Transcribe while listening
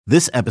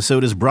This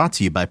episode is brought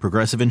to you by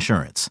Progressive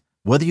Insurance.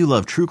 Whether you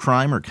love true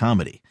crime or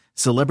comedy,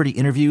 celebrity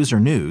interviews or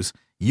news,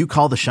 you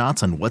call the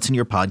shots on what's in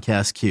your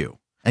podcast queue.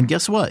 And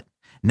guess what?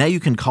 Now you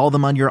can call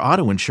them on your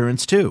auto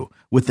insurance too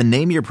with the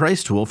Name Your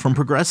Price tool from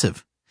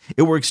Progressive.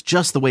 It works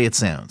just the way it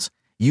sounds.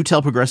 You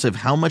tell Progressive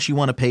how much you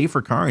want to pay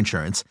for car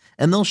insurance,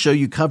 and they'll show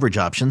you coverage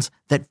options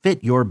that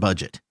fit your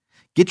budget.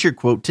 Get your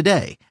quote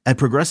today at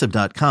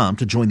Progressive.com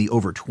to join the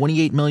over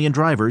 28 million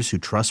drivers who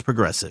trust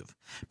Progressive.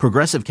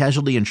 Progressive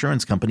Casualty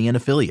Insurance Company and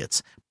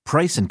Affiliates.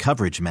 Price and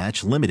coverage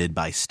match limited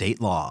by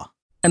state law.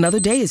 Another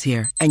day is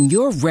here, and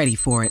you're ready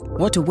for it.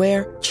 What to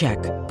wear? Check.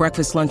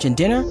 Breakfast, lunch, and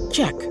dinner?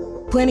 Check.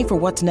 Planning for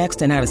what's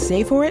next and how to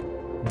save for it?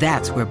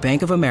 That's where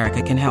Bank of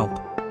America can help.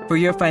 For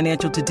your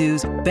financial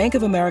to-dos, Bank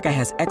of America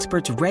has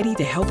experts ready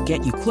to help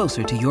get you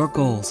closer to your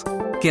goals.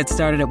 Get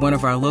started at one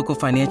of our local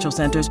financial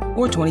centers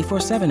or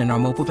 24/7 in our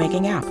mobile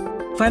banking app.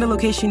 Find a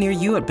location near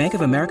you at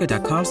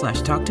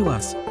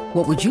bankofamerica.com/talktous.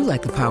 What would you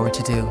like the power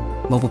to do?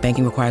 Mobile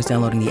banking requires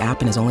downloading the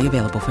app and is only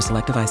available for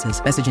select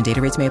devices. Message and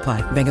data rates may apply.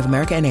 Bank of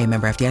America N.A.,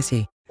 member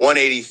FDIC.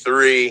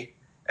 183,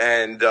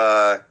 and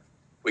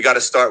we got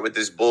to start with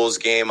this Bulls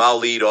game. I'll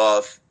lead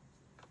off.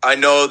 I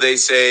know they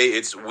say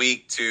it's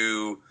weak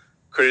to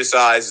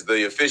criticize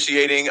the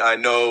officiating. I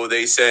know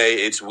they say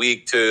it's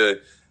weak to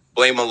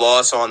blame a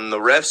loss on the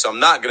refs. I'm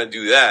not going to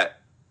do that.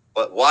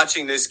 But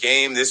watching this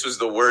game, this was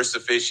the worst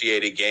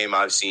officiated game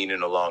I've seen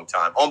in a long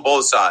time. On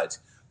both sides,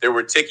 there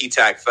were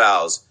ticky-tack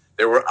fouls.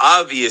 There were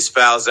obvious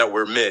fouls that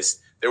were missed.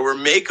 There were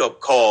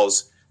makeup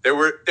calls. There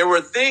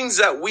were things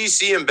that we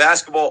see in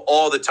basketball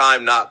all the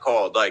time not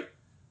called, like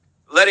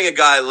letting a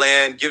guy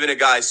land, giving a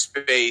guy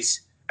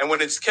space. And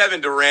when it's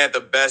Kevin Durant, the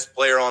best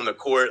player on the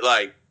court,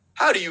 like,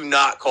 how do you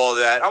not call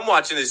that? I'm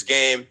watching this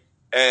game,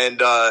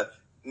 and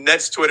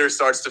Nets Twitter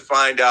starts to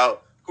find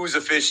out who's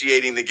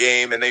officiating the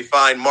game, and they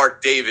find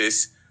Mark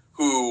Davis,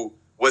 who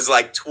was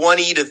like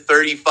 20 to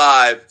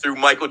 35 through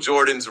Michael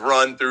Jordan's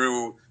run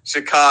through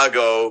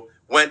Chicago,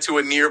 went to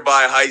a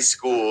nearby high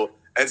school,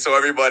 and so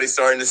everybody's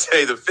starting to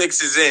say the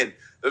fix is in.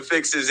 The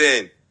fix is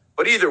in.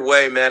 But either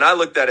way, man, I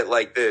looked at it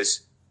like this.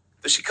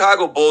 The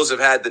Chicago Bulls have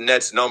had the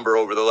Nets number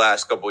over the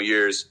last couple of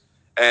years,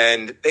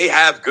 and they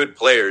have good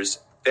players.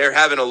 They're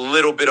having a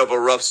little bit of a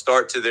rough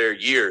start to their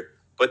year,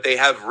 but they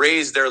have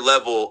raised their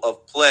level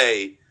of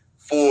play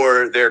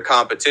for their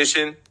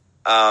competition.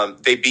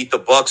 They beat the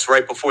Bucks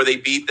right before they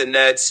beat the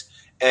Nets,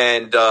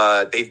 and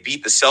they've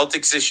beat the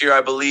Celtics this year,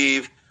 I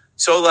believe.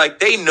 So, like,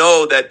 they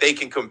know that they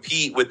can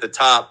compete with the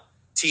top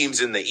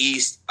teams in the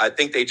East. I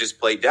think they just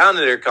played down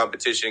to their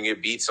competition and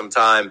get beat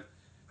sometime.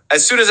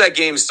 As soon as that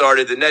game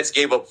started, the Nets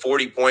gave up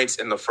 40 points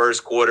in the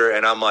first quarter,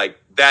 and I'm like,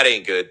 that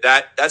ain't good.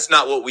 That's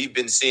not what we've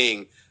been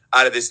seeing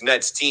out of this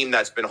Nets team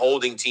that's been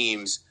holding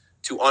teams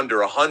to under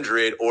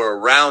 100 or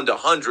around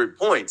 100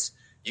 points.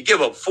 You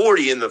give up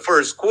 40 in the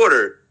first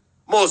quarter,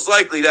 most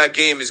likely that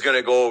game is going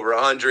to go over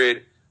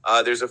 100.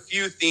 There's a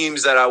few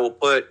themes that I will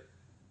put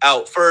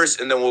out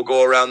first, and then we'll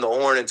go around the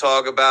horn and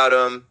talk about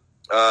them.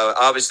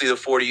 Obviously, the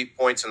 40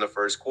 points in the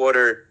first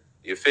quarter,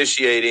 the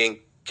officiating,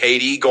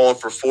 KD going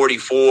for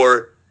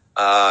 44,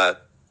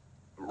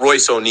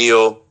 Royce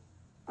O'Neal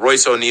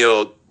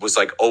was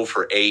like 0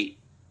 for 8.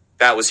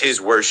 That was his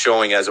worst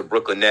showing as a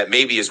Brooklyn Net,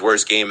 maybe his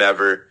worst game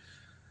ever.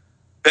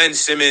 Ben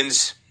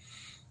Simmons,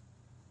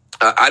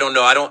 I don't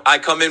know. I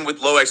come in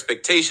with low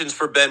expectations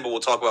for Ben, but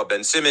we'll talk about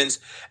Ben Simmons.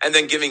 And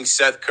then giving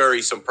Seth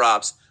Curry some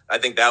props. I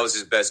think that was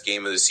his best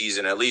game of the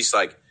season. At least,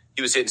 like,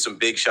 he was hitting some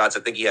big shots. I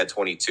think he had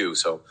 22.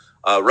 So,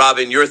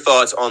 Robin, your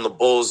thoughts on the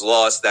Bulls'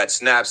 loss that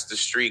snaps the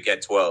streak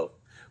at 12?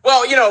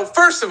 Well,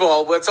 first of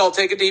all, let's all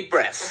take a deep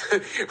breath.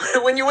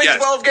 When you win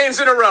 12 games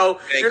in a row,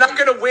 you're not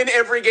going to win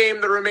every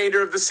game the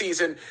remainder of the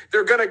season.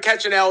 They're going to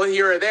catch an L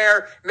here or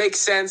there. Makes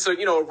sense. So,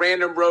 a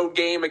random road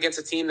game against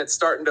a team that's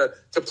starting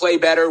to play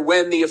better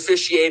when the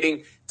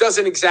officiating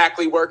doesn't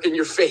exactly work in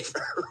your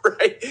favor,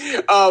 right?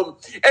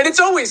 And it's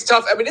always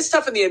tough. I mean, it's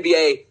tough in the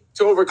NBA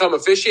to overcome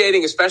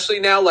officiating, especially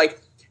now.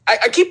 Like,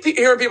 I keep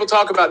hearing people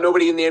talk about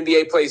nobody in the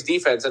NBA plays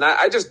defense, and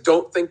I just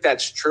don't think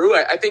that's true.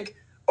 I think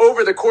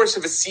over the course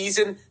of a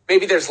season,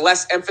 maybe there's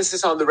less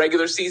emphasis on the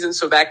regular season,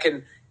 so that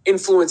can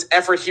influence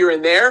effort here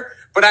and there.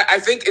 But I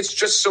think it's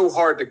just so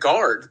hard to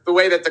guard the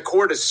way that the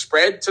court is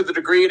spread to the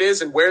degree it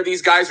is and where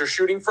these guys are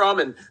shooting from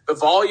and the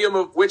volume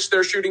of which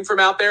they're shooting from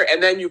out there.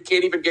 And then you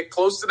can't even get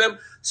close to them.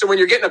 So when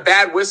you're getting a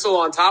bad whistle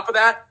on top of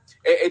that,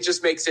 it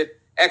just makes it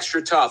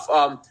extra tough.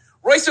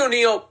 Royce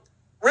O'Neal,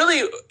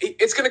 really,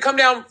 it's going to come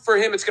down for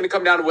him. It's going to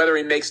come down to whether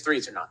he makes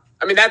threes or not.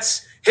 I mean,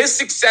 that's his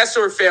success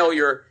or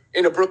failure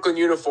in a Brooklyn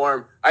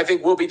uniform, I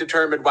think, will be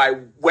determined by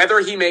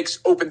whether he makes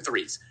open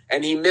threes.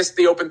 And he missed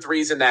the open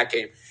threes in that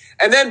game.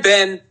 And then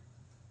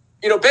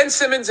Ben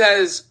Simmons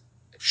has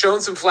shown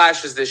some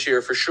flashes this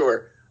year for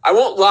sure. I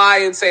won't lie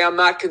and say I'm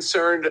not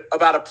concerned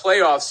about a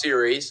playoff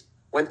series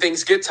when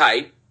things get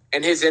tight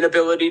and his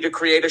inability to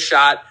create a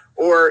shot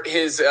or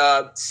his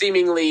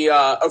seeming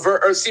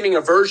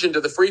aversion to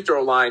the free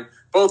throw line,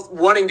 both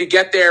wanting to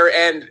get there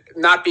and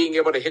not being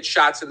able to hit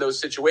shots in those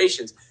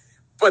situations.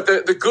 But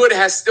the good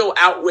has still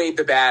outweighed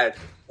the bad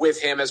with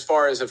him as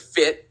far as a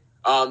fit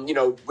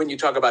When you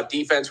talk about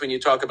defense, when you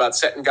talk about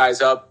setting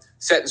guys up,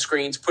 setting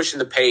screens, pushing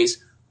the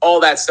pace, all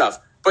that stuff.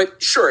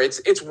 But sure,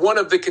 it's one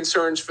of the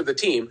concerns for the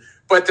team.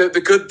 But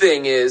the good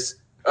thing is,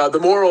 the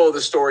moral of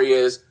the story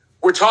is,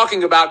 we're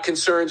talking about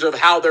concerns of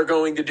how they're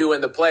going to do in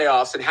the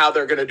playoffs and how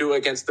they're going to do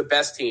against the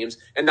best teams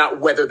and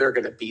not whether they're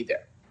going to be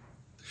there.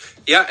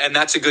 Yeah, and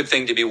that's a good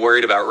thing to be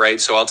worried about,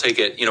 right? So I'll take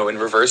it, in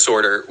reverse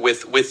order.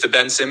 With the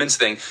Ben Simmons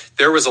thing,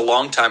 there was a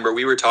long time where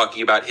we were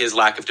talking about his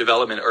lack of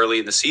development early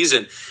in the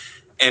season,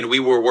 and we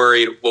were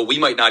worried, well, we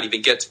might not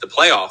even get to the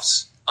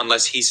playoffs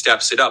unless he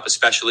steps it up,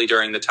 especially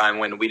during the time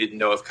when we didn't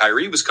know if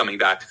Kyrie was coming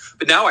back.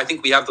 But now I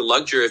think we have the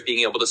luxury of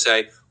being able to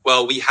say,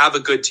 well, we have a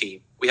good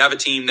team. We have a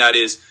team that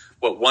is,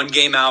 one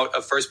game out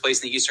of first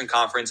place in the Eastern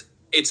Conference.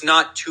 It's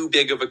not too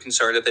big of a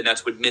concern that the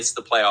Nets would miss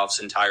the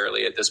playoffs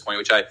entirely at this point,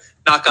 which I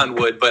knock on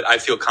wood, but I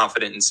feel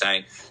confident in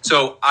saying.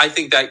 So I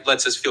think that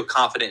lets us feel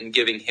confident in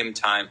giving him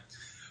time.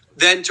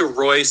 Then to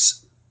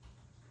Royce,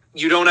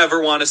 you don't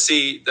ever want to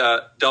see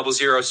the double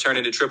zeros turn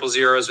into triple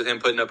zeros with him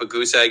putting up a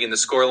goose egg in the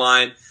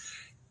scoreline.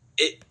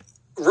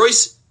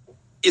 Royce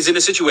is in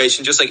a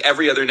situation just like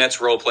every other Nets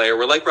role player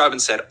where, like Robin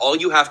said, all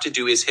you have to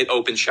do is hit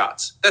open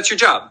shots. That's your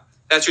job.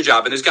 That's your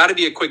job. And there's got to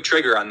be a quick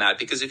trigger on that,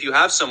 because if you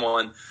have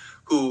someone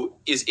who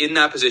is in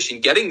that position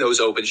getting those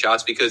open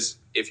shots, because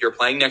if you're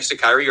playing next to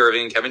Kyrie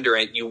Irving and Kevin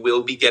Durant, you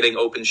will be getting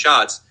open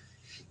shots.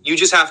 You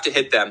just have to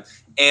hit them.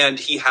 And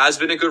he has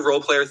been a good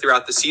role player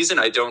throughout the season.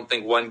 I don't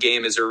think one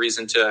game is a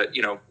reason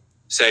to,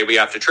 say we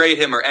have to trade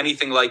him or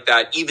anything like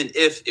that, even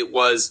if it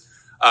was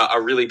a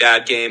really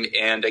bad game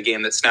and a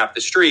game that snapped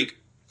the streak.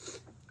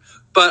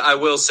 But I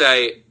will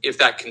say, if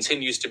that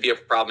continues to be a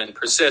problem and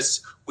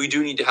persists, we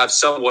do need to have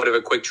somewhat of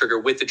a quick trigger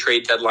with the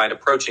trade deadline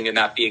approaching, and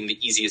that being the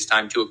easiest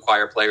time to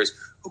acquire players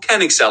who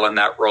can excel in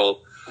that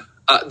role.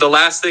 The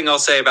last thing I'll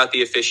say about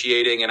the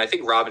officiating, and I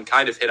think Robin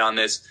kind of hit on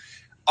this,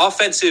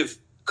 offensive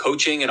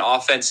coaching and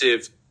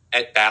offensive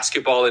at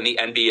basketball in the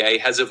NBA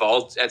has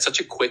evolved at such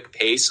a quick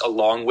pace,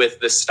 along with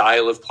the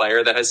style of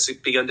player that has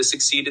begun to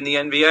succeed in the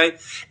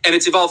NBA. And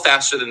it's evolved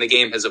faster than the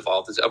game has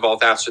evolved. It's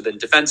evolved faster than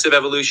defensive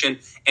evolution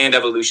and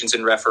evolutions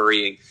in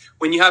refereeing.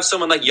 When you have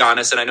someone like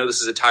Giannis, and I know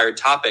this is a tired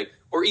topic,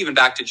 or even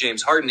back to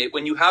James Harden,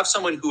 when you have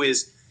someone who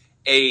is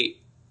a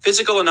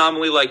physical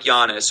anomaly like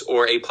Giannis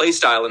or a play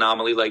style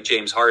anomaly like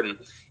James Harden,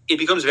 it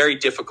becomes very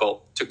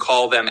difficult to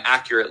call them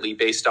accurately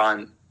based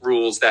on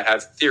rules that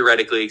have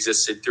theoretically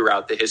existed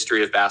throughout the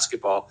history of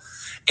basketball.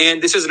 And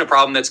this isn't a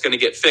problem that's going to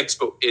get fixed,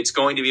 but it's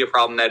going to be a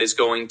problem that is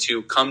going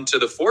to come to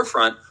the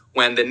forefront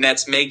when the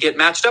Nets may get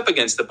matched up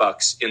against the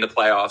Bucks in the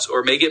playoffs,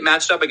 or may get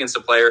matched up against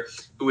a player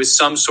who is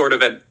some sort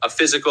of a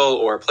physical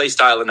or a play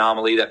style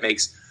anomaly that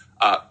makes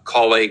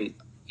calling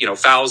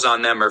fouls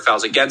on them or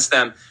fouls against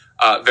them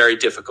very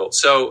difficult.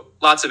 So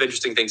lots of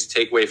interesting things to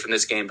take away from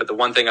this game. But the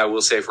one thing I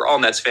will say for all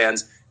Nets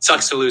fans, it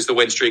sucks to lose the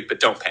win streak, but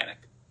don't panic.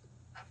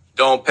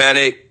 Don't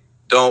panic.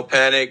 Don't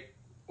panic.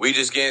 We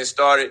just getting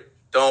started.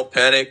 Don't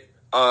panic.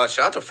 Shout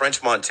out to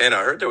French Montana.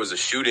 I heard there was a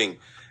shooting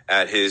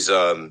at his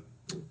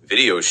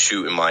video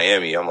shoot in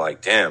Miami. I'm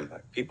like, damn,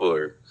 people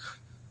are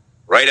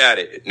right at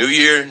it. New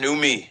year, new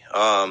me.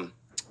 What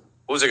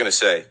was I going to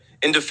say?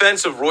 In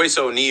defense of Royce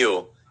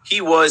O'Neal, he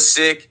was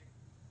sick.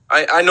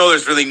 I know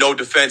there's really no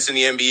defense in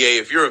the NBA.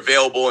 If you're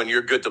available and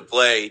you're good to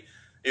play,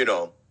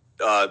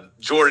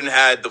 Jordan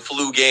had the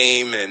flu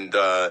game, and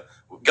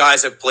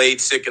guys have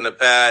played sick in the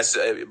past.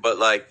 But,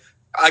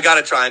 I got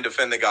to try and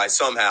defend the guy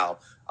somehow.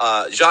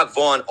 Jacques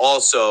Vaughn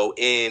also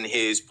in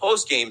his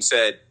postgame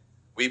said,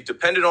 we've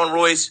depended on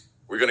Royce.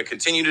 We're going to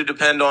continue to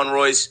depend on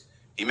Royce.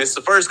 He missed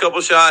the first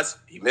couple shots.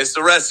 He missed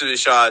the rest of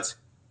his shots.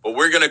 But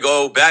we're going to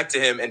go back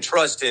to him and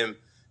trust him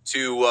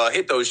to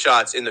hit those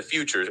shots in the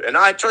future. And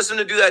I trust him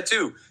to do that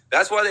too.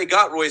 That's why they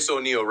got Royce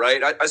O'Neal,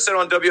 right? I said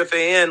on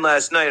WFAN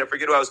last night, I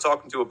forget who I was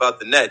talking to about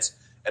the Nets,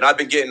 and I've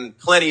been getting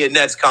plenty of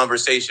Nets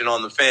conversation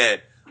on the fan.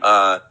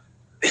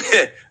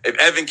 If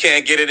Evan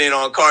can't get it in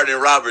on Carton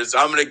and Roberts,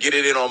 I'm going to get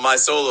it in on my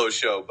solo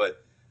show.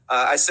 But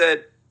I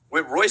said,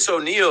 with Royce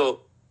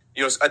O'Neal,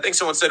 I think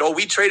someone said,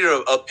 we traded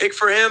a pick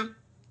for him.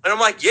 And I'm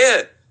like,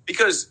 yeah,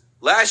 because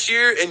last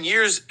year and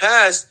years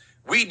past,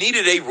 we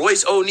needed a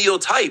Royce O'Neal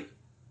type.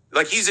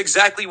 He's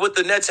exactly what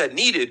the Nets had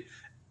needed.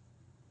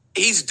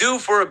 He's due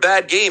for a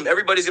bad game.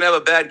 Everybody's going to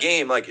have a bad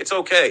game. It's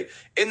okay.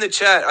 In the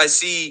chat, I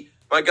see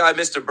my guy,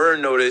 Mr.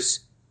 Byrne,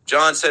 notice.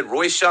 John said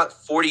Royce shot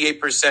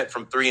 48%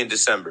 from 3 in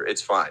December.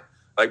 It's fine.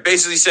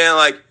 Basically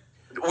saying,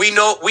 we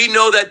know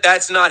that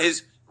that's not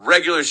his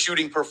regular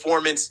shooting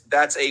performance.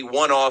 That's a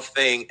one-off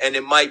thing, and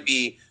it might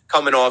be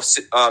coming off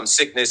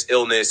sickness,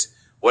 illness,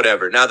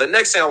 whatever. Now, the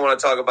next thing I want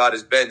to talk about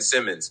is Ben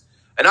Simmons.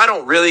 And I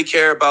don't really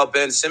care about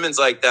Ben Simmons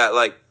like that.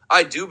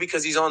 I do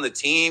because he's on the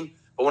team.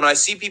 But when I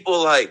see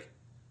people,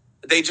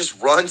 they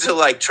just run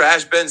to,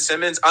 trash Ben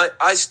Simmons,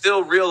 I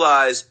still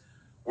realize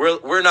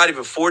we're not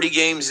even 40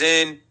 games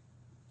in.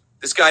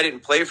 This guy didn't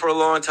play for a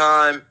long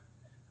time.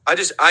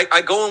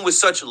 I go in with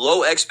such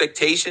low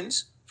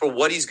expectations for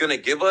what he's going to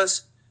give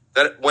us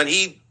that when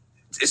he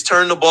is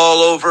turning the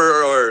ball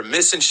over or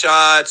missing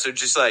shots or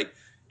just I'm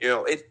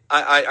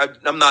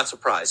not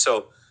surprised.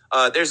 So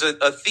there's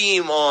a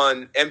theme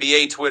on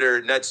NBA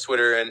Twitter, Nets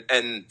Twitter,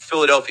 and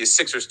Philadelphia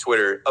Sixers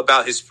Twitter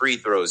about his free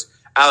throws.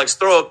 Alex,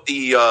 throw up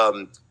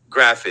the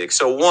graphic.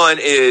 So one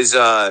is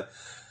the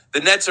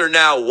Nets are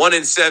now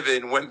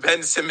 1-7 when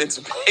Ben Simmons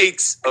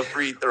makes a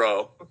free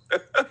throw.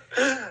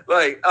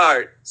 Like, all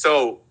right,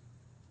 so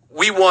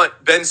we want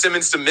Ben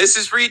Simmons to miss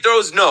his free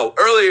throws? No.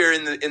 Earlier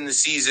in the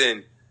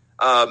season,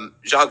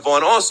 Jacques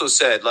Vaughn also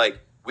said, like,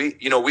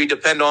 we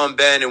depend on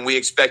Ben and we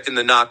expect him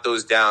to knock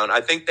those down.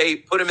 I think they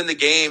put him in the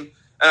game,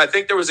 and I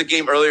think there was a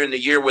game earlier in the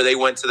year where they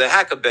went to the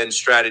hack a Ben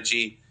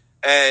strategy,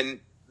 and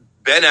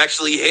Ben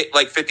actually hit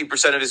like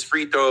 50% of his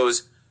free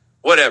throws.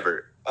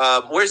 Whatever.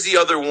 Where's the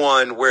other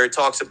one where it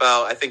talks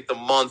about, I think, the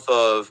month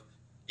of,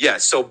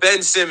 so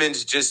Ben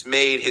Simmons just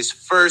made his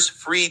first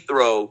free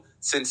throw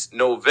since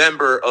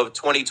November of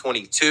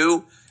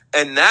 2022,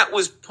 and that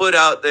was put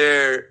out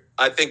there,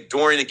 I think,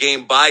 during the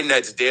game by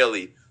Nets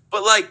Daily.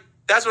 But, like,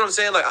 that's what I'm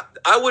saying. Like,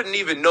 I wouldn't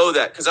even know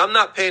that because I'm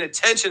not paying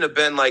attention to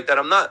Ben like that.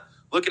 I'm not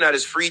looking at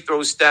his free throw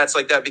stats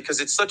like that because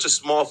it's such a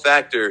small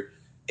factor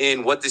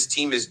in what this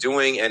team is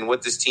doing and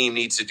what this team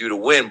needs to do to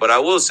win. But I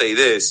will say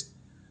this.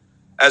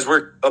 As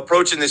we're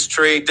approaching this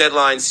trade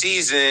deadline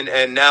season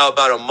and now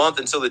about a month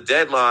until the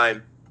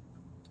deadline,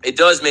 it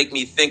does make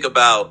me think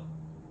about,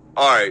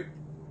 all right,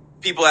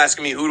 people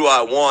asking me, who do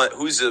I want?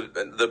 Who's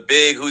the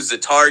big, who's the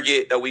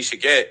target that we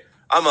should get?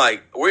 I'm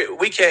like,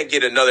 we can't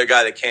get another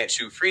guy that can't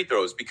shoot free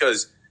throws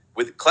because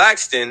with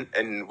Claxton,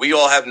 and we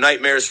all have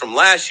nightmares from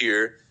last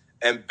year,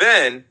 and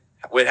Ben,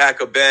 with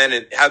Hack a Ben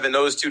and having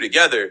those two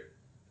together,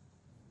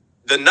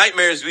 the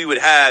nightmares we would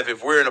have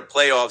if we're in a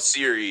playoff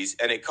series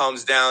and it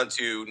comes down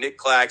to Nick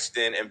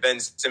Claxton and Ben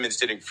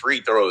Simmons hitting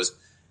free throws,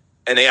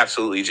 and they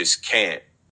absolutely just can't.